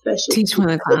special. Teach one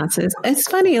of the classes. It's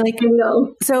funny, like,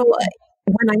 so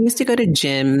when I used to go to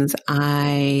gyms,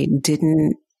 I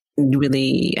didn't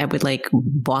really, I would like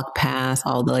walk past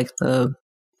all the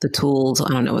tools. I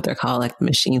don't know what they're called, like the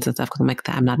machines and stuff. Cause I'm like,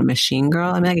 I'm not a machine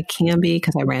girl. I mean, like, it can be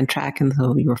because I ran track and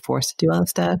so you were forced to do all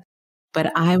this stuff.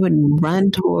 But I would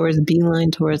beeline towards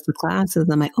the classes.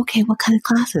 I'm like, okay, what kind of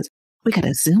classes? We got a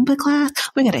Zumba class.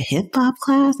 We got a hip hop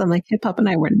class. I'm like, hip hop and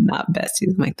I were not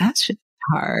besties. I'm like, that shit's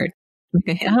hard.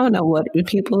 Okay, I don't know what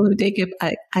people who take it.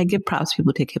 I give props to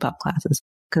people who take hip hop classes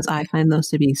because I find those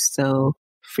to be so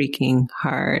freaking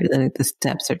hard. Like, the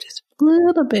steps are just a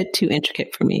little bit too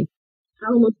intricate for me. I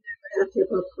almost never have hip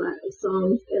hop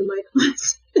songs in my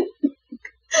class.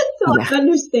 So yeah. I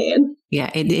understand. Yeah,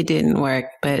 it didn't work,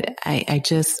 but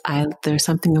there's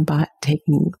something about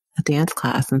taking a dance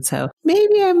class. And so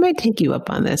maybe I might take you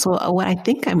up on this. Well, what I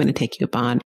think I'm going to take you up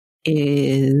on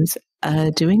is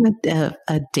doing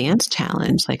a dance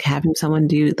challenge, like having someone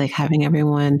having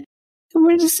everyone, and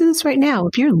we're just doing this right now.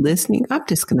 If you're listening, I'm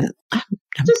just going to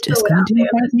do it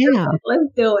right now. Let's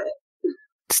do it.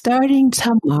 Starting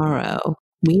tomorrow,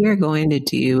 we are going to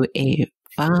do a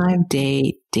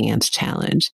 5-day dance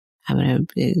challenge.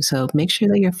 So make sure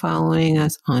that you're following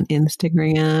us on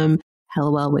Instagram,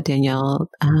 Hello Well with Danielle.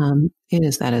 That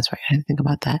is right. I didn't think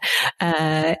about that.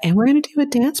 And we're going to do a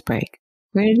dance break.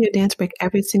 We're going to do a dance break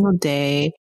every single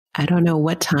day. I don't know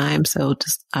what time, so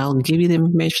I'll give you the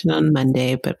information on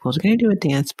Monday, but we're going to do a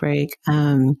dance break.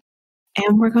 And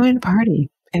we're going to party,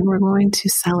 and we're going to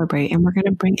celebrate, and we're going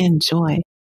to bring in joy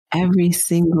every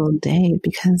single day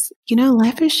because,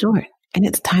 life is short and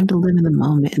it's time to live in the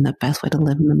moment. And the best way to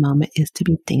live in the moment is to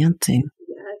be dancing.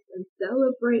 Yes, and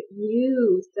celebrate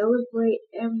you, celebrate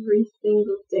every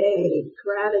single day,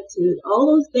 gratitude, all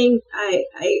those things I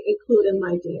include in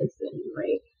my dancing,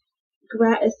 right?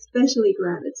 Especially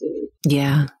gratitude.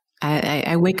 Yeah.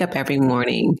 I wake up every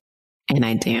morning and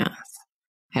I dance.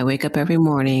 I wake up every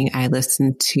morning. I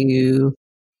listen to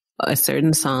a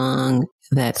certain song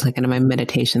that's like my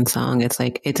meditation song. It's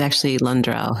actually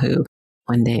Lundrell, who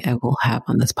one day I will have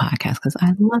on this podcast because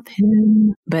I love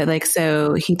him. But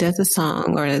so he does a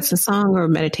song, or it's a song or a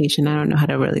meditation. I don't know how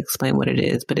to really explain what it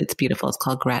is, but it's beautiful. It's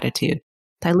called Gratitude.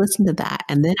 So I listen to that,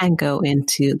 and then I go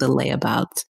into the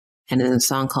layabouts, and then a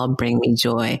song called Bring Me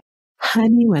Joy.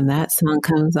 Honey, when that song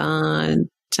comes on,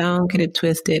 don't get it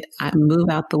twisted. I move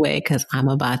out the way because I'm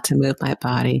about to move my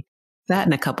body. That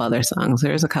and a couple other songs.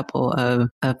 There's a couple of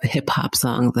hip hop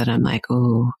songs that I'm like,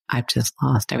 oh, I've just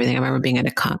lost everything. I remember being at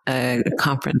a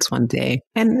conference one day,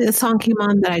 and the song came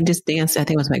on that I just danced. I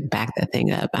think it was like Back That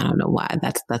Thing Up. I don't know why.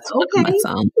 That's okay. my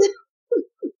song.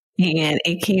 And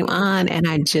it came on, and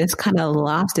I just kind of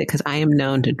lost it because I am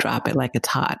known to drop it like it's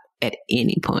hot at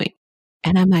any point.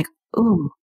 And I'm like, oh.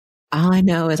 All I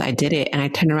know is I did it, and I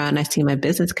turn around and I see my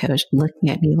business coach looking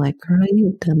at me like, girl,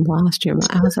 you done lost your mind.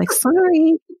 I was like,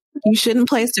 sorry, you shouldn't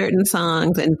play certain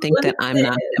songs and think that I'm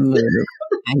not going to move.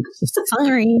 I'm just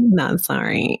sorry, not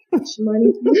sorry.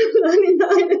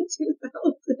 1999 and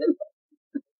 2000.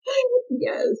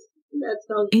 Yes, that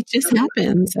sounds. It just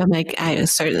happens. I'm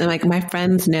like, my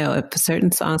friends know if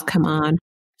certain songs come on,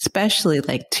 especially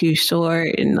like Too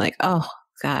Short and like, oh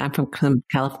God, I'm from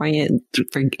California.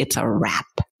 It's a wrap.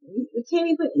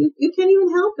 You can't even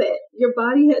help it. Your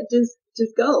body just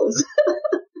goes.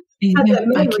 Have that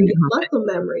memory, muscle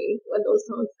memory when those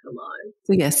songs come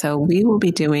on. So we will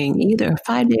be doing either a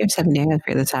 5-day or 7-day. I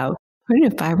figure this out. We're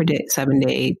going to do a 5 or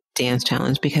 7-day dance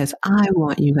challenge because I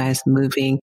want you guys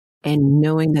moving and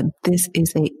knowing that this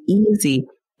is a easy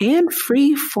and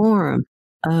free form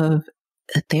of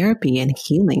therapy and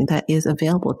healing that is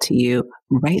available to you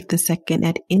right this second,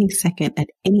 at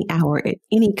any hour, at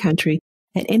any country,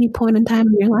 at any point in time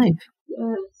in your life.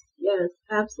 Yes,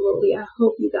 absolutely. I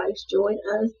hope you guys join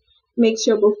us. Make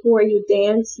sure before you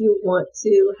dance, you want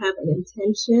to have an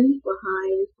intention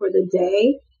behind for the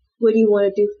day. What do you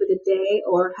want to do for the day?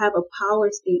 Or have a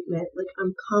power statement like,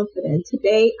 I'm confident.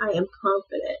 Today, I am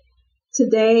confident.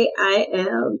 Today, I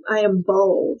am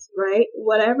bold, right?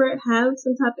 Whatever, have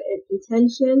some type of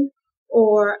intention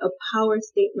or a power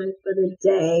statement for the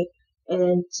day,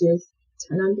 and just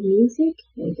turn on the music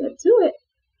and get to it.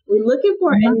 We're looking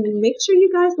for, and make sure you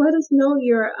guys let us know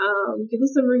your, give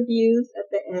us some reviews at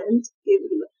the end.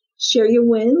 Share your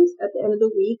wins at the end of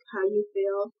the week, how you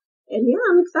feel. And yeah,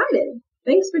 I'm excited.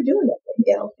 Thanks for doing it,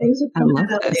 Gail. Thanks for coming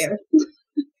out there.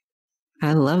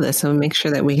 I love this. So make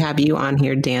sure that we have you on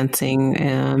here dancing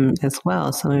as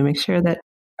well. So we make sure that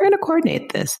we're going to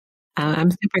coordinate this.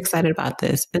 I'm super excited about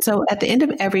this. And so at the end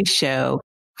of every show,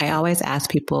 I always ask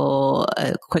people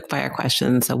a quick fire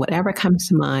question. So whatever comes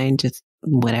to mind, just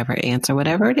answer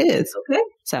whatever it is. Okay.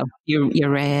 So you're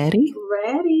ready?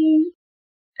 Ready.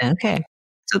 Okay.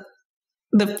 So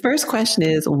the first question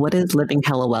is, what does living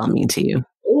hella well mean to you?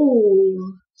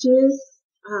 Oh, just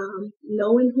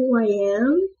knowing who I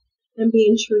am and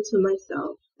being true to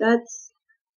myself. That's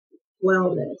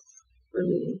wellness for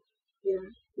me. Yeah.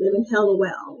 Living hella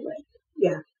well.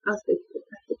 I'll stick with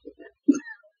that.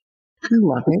 I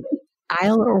love it.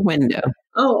 Aisle or window?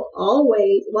 Oh,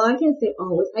 always. Well, I can't say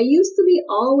always. I used to be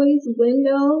always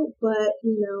window, but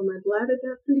my bladder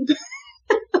got pretty bad.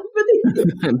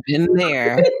 I've been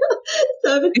there.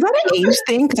 So is that an age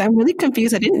thing? Because I'm really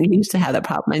confused. I didn't used to have that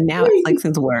problem, and now it's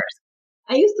since worse.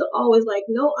 I used to always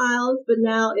no aisles, but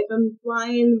now if I'm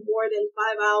flying more than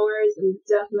 5 hours, I'm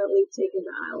definitely taking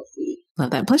the aisle seat.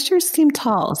 Love that. Plus, you seem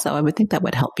tall, so I would think that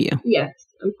would help you. Yes,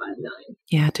 I'm 5'9".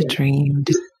 Yeah, to dream.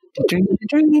 To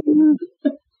dream.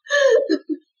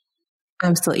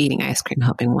 I'm still eating ice cream,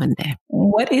 hoping one day.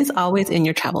 What is always in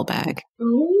your travel bag?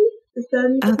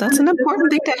 That's an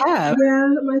important thing to have. Yeah,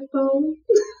 my phone.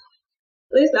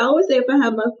 At least I always say if I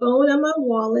have my phone and my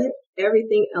wallet,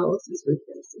 everything else is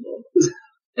replaceable.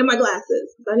 And my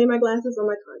glasses. I need my glasses or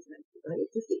my contacts. I need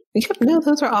to see. No,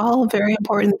 those are all very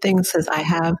important things because I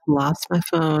have lost my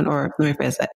phone, or let me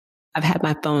phrase that. I've had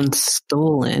my phone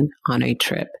stolen on a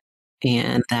trip.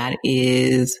 And that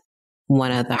is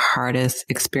one of the hardest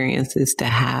experiences to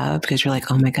have because you're like,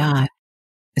 oh my God.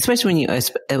 Especially when at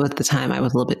the time I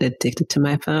was a little bit addicted to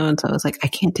my phone. So I was like, I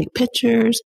can't take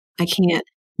pictures. I can't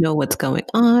know what's going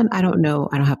on. I don't know.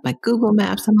 I don't have my Google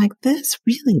Maps. I'm like, this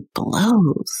really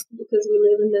blows. Because we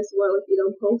live in this world, if you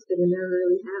don't post it, it never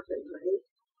really happens, right?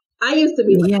 I used to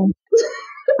be like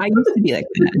I used to be like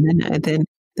that. And then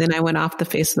Then I went off the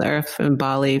face of the earth in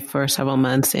Bali for several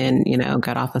months and,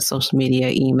 got off of social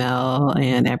media, email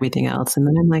and everything else. And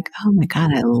then I'm like, oh my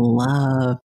God, I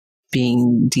love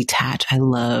being detached. I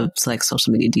love like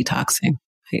social media detoxing.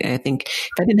 I think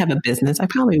if I didn't have a business, I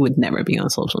probably would never be on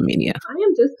social media. I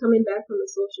am just coming back from a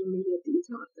social media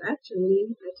detox. Actually,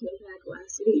 I came back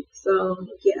last week. So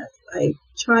yes, I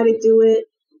try to do it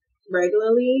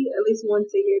regularly, at least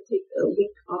once a year, take a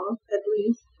week off at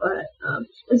least. But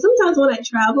and sometimes when I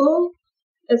travel,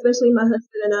 especially my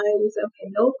husband and I, we say,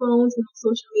 okay, no phones, no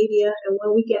social media. And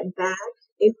when we get back,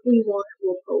 if we want,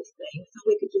 we'll post things so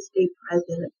we could just stay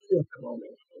present and feel the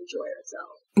moment and enjoy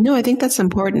ourselves. No, I think that's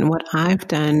important. What I've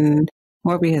done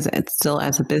more because it's still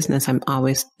as a business, I'm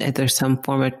always, there's some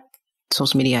form of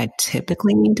social media I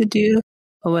typically need to do.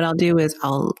 But what I'll do is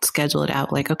I'll schedule it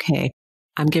out like, okay,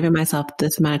 I'm giving myself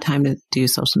this amount of time to do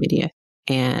social media.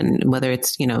 And whether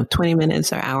it's, 20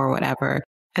 minutes or hour or whatever.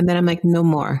 And then I'm like, no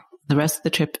more. The rest of the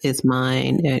trip is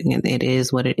mine. And it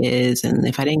is what it is. And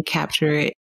if I didn't capture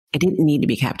it, it didn't need to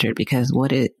be captured because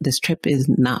this trip is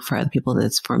not for other people.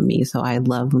 It's for me. So I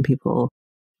love when people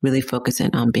really focus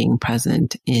in on being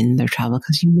present in their travel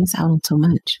because you miss out on so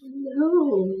much.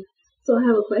 No. So I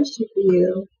have a question for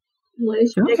you. What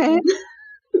is your okay. next?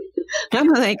 I'm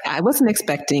like, I wasn't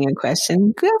expecting a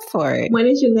question. Go for it. When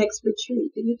is your next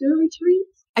retreat? Do you do a retreat?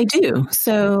 I do.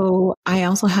 So I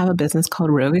also have a business called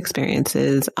Rogue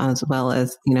Experiences, as well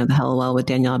as, the Hello Well with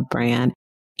Danielle brand.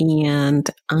 And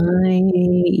I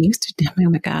used to, oh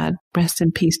my God, rest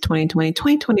in peace 2020.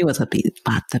 2020 was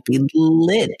about to be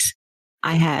lit.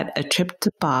 I had a trip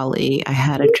to Bali. I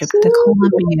had a trip to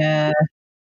Colombia.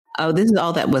 Oh, this is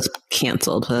all that was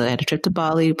canceled. So I had a trip to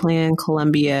Bali, planned,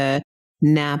 Colombia,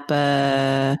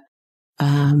 Napa.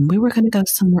 We were going to go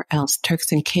somewhere else,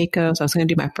 Turks and Caicos. I was going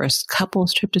to do my first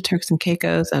couples trip to Turks and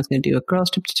Caicos. I was going to do a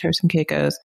girls trip to Turks and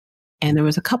Caicos. And there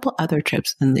was a couple other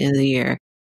trips in the end of the year.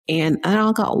 And it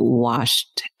all got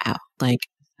washed out.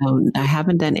 So I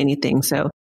haven't done anything. So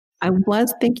I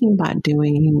was thinking about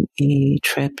doing a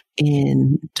trip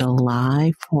in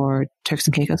July for Turks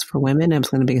and Caicos for women. It was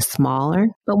going to be smaller.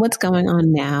 But what's going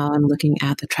on now? I'm looking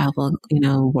at the travel,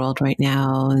 world right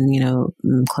now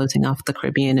and, closing off the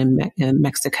Caribbean and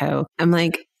Mexico. I'm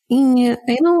like,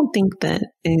 I don't think that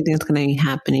anything's going to be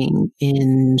happening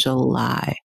in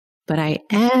July. But I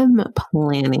am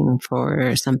planning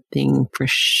for something for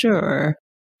sure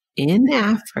in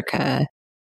Africa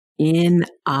in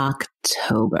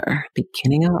October,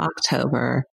 beginning of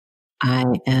October. I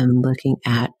am looking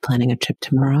at planning a trip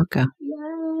to Morocco.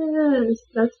 Yes,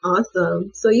 that's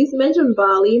awesome. So you mentioned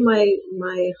Bali. My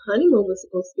honeymoon was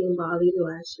supposed to be in Bali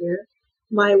last year.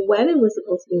 My wedding was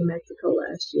supposed to be in Mexico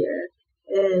last year.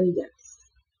 And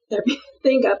yes,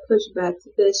 everything got pushed back to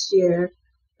this year.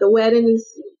 The wedding is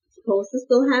supposed to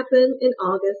still happen in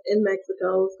August in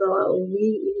Mexico. So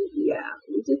we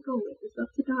just gonna make this up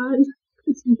to God.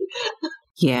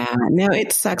 Yeah, no,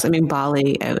 it sucks. I mean,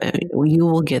 Bali, you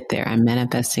will get there. I'm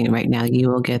manifesting it right now. You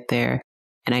will get there.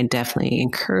 And I definitely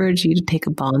encourage you to take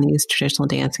a Balinese traditional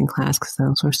dancing class because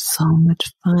those were so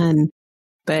much fun.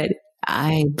 But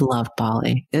I love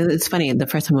Bali. It's funny. The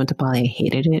first time I went to Bali, I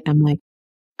hated it. I'm like,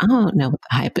 I don't know what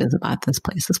the hype is about this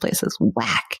place. This place is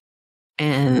whack.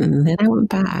 And then I went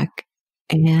back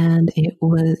and it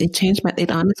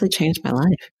honestly changed my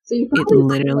life. So you it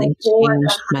literally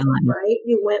changed my life. Right?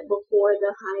 You went before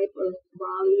the hype of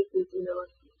Bali because,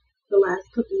 the last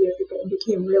couple of years ago it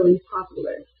became really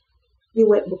popular. You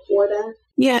went before that?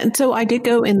 Yeah. And so I did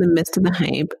go in the midst of the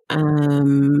hype.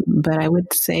 But I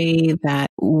would say that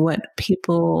what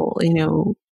people,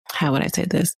 how would I say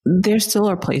this? There still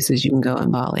are places you can go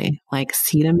in Bali. Like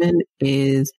Cedaman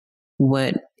is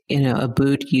what,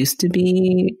 Ubud used to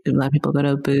be. A lot of people go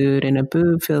to Ubud and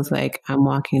Ubud feels like I'm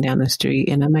walking down the street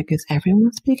and I'm like, is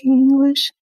everyone speaking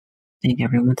English? I think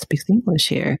everyone speaks English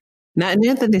here. Not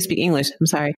that they speak English. I'm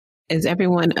sorry. Is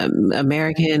everyone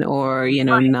American or,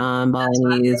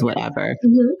 non-Balinese, whatever?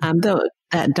 Mm-hmm. Though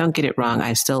don't get it wrong.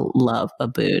 I still love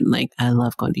Ubud. Like I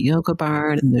love going to Yoga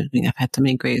Barn and I've had so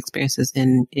many great experiences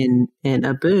in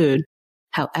Ubud.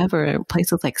 However,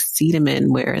 places like Cedaman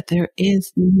where there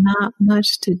is not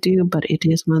much to do, but it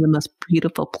is one of the most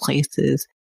beautiful places.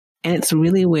 And it's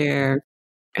really where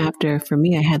for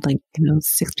me, I had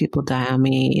 6 people die on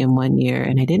me in 1 year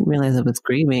and I didn't realize I was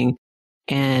grieving.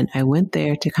 And I went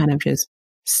there to kind of just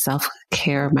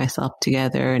self-care myself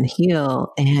together and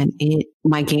heal. And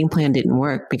my game plan didn't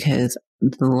work because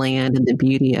the land and the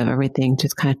beauty of everything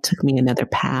just kind of took me another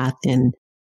path. And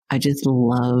I just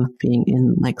love being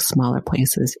in smaller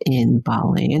places in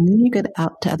Bali. And then you get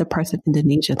out to other parts of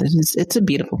Indonesia. It's a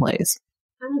beautiful place.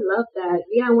 I love that.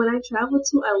 Yeah, when I travel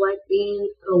too, I like being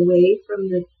away from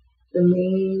the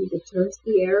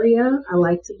touristy area. I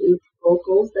like to do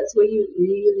locals. That's where you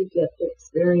really get the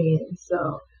experience.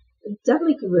 So I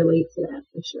definitely can relate to that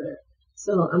for sure.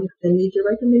 So I'm going to need your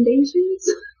recommendations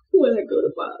when I go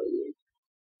to Bali.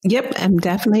 Yep, I'm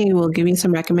definitely will give you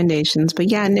some recommendations.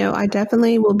 But yeah, no, I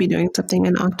definitely will be doing something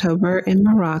in October in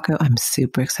Morocco. I'm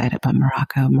super excited about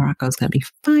Morocco. Morocco's going to be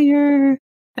fire.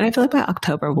 And I feel like by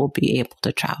October, we'll be able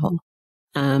to travel.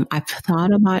 I've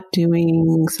thought about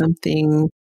doing something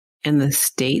in the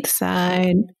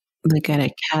stateside, like at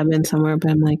a cabin somewhere, but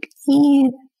I'm like, I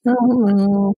don't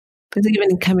know. Because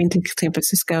even coming to San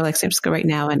Francisco, like San Francisco right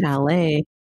now in LA,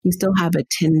 you still have a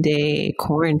 10-day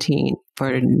quarantine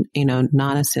for,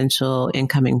 non-essential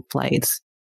incoming flights.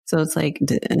 So it's like,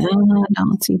 I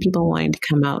don't see people wanting to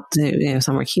come out to,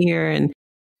 somewhere here. And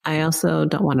I also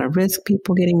don't want to risk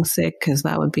people getting sick because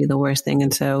that would be the worst thing.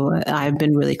 And so I've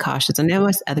been really cautious. I know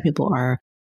other people are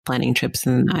planning trips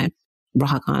and I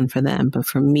rock on for them. But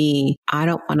for me, I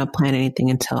don't want to plan anything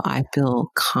until I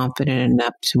feel confident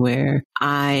enough to where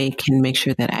I can make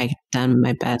sure that I've done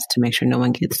my best to make sure no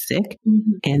one gets sick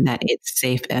and that it's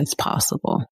safe as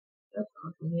possible. That's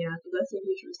awesome. Yeah, that's a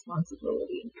huge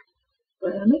responsibility.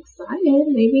 But I'm excited.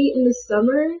 Maybe in the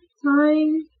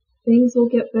summertime, things will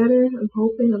get better. I'm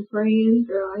hoping, I'm praying.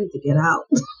 Girl, I need to get out.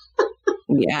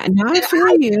 Yeah, now I feel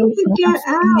you. Need to get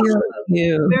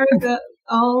out. America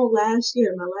all last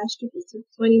year. My last trip was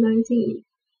 2019.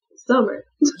 Summer.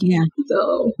 Yeah.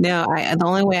 So. No, the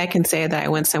only way I can say that I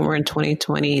went somewhere in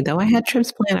 2020, though I had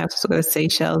trips planned, I was supposed to go to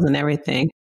Seychelles and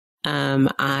everything.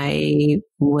 I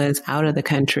was out of the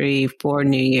country for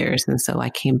New Year's. And so I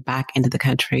came back into the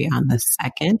country on the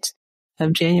 2nd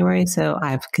of January. So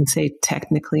I can say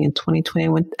technically in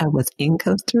 2020, I was in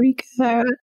Costa Rica,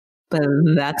 but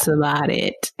that's about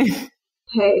it.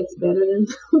 Hey, it's better than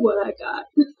what I got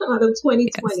out of 2020.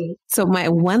 Yes. So my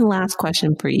one last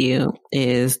question for you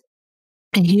is,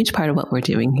 a huge part of what we're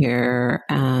doing here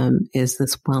is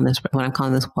this wellness, what I'm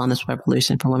calling this wellness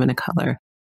revolution for women of color.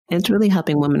 And it's really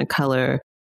helping women of color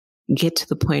get to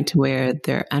the point to where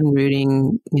they're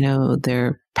unrooting,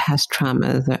 their past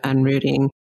traumas, they're unrooting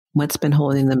what's been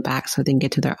holding them back so they can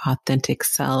get to their authentic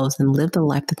selves and live the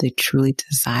life that they truly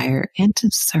desire and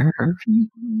deserve.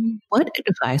 Mm-hmm. What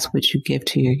advice would you give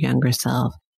to your younger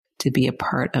self to be a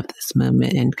part of this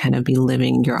movement and kind of be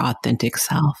living your authentic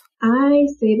self? I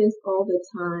say this all the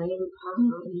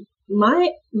time.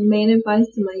 My main advice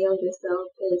to my younger self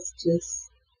is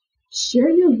just share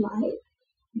your life,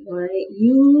 right?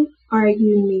 You are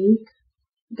unique.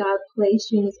 God placed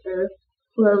you on this earth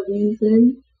for a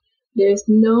reason.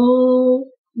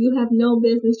 You have no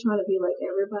business trying to be like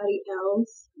everybody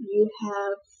else. You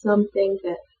have something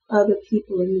that other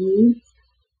people need.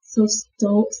 So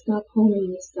don't stop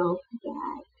holding yourself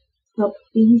back. Stop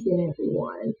pleasing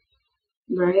everyone,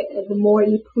 right? And the more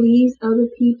you please other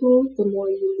people, the more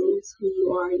you lose who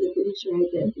you are. You lose your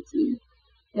identity.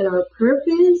 And our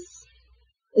purpose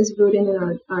is rooted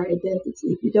in our identity.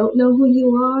 If you don't know who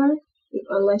you are,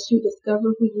 unless you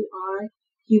discover who you are,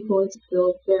 you're going to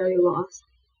feel very lost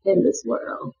in this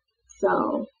world.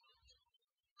 So,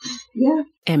 yeah.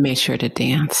 And make sure to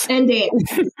dance. And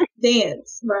dance.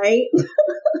 Dance, right?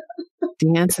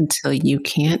 Dance until you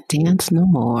can't dance no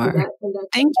more.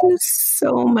 Thank you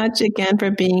so much again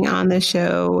for being on the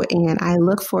show. And I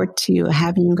look forward to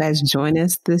having you guys join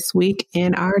us this week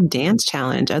in our dance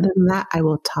challenge. Other than that, I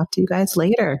will talk to you guys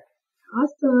later.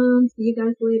 Awesome. See you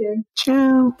guys later.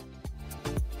 Ciao.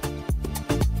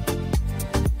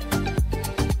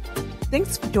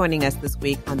 Thanks for joining us this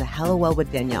week on the Hello Well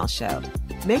with Danielle show.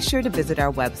 Make sure to visit our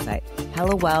website,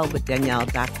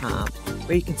 hellowellwithdanielle.com,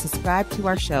 where you can subscribe to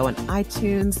our show on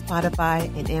iTunes, Spotify,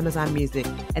 and Amazon Music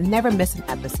and never miss an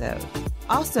episode.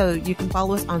 Also, you can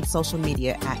follow us on social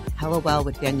media at Hello Well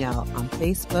with Danielle on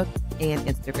Facebook and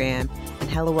Instagram, and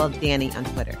Hello Well Danny on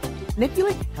Twitter. And if you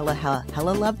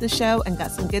hella love the show and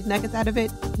got some good nuggets out of it,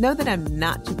 know that I'm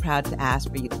not too proud to ask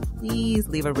for you to please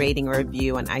leave a rating or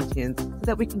review on iTunes so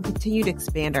that we can continue to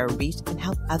expand our reach and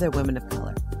help other women of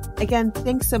color. Again,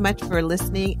 thanks so much for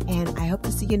listening, and I hope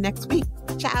to see you next week.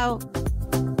 Ciao.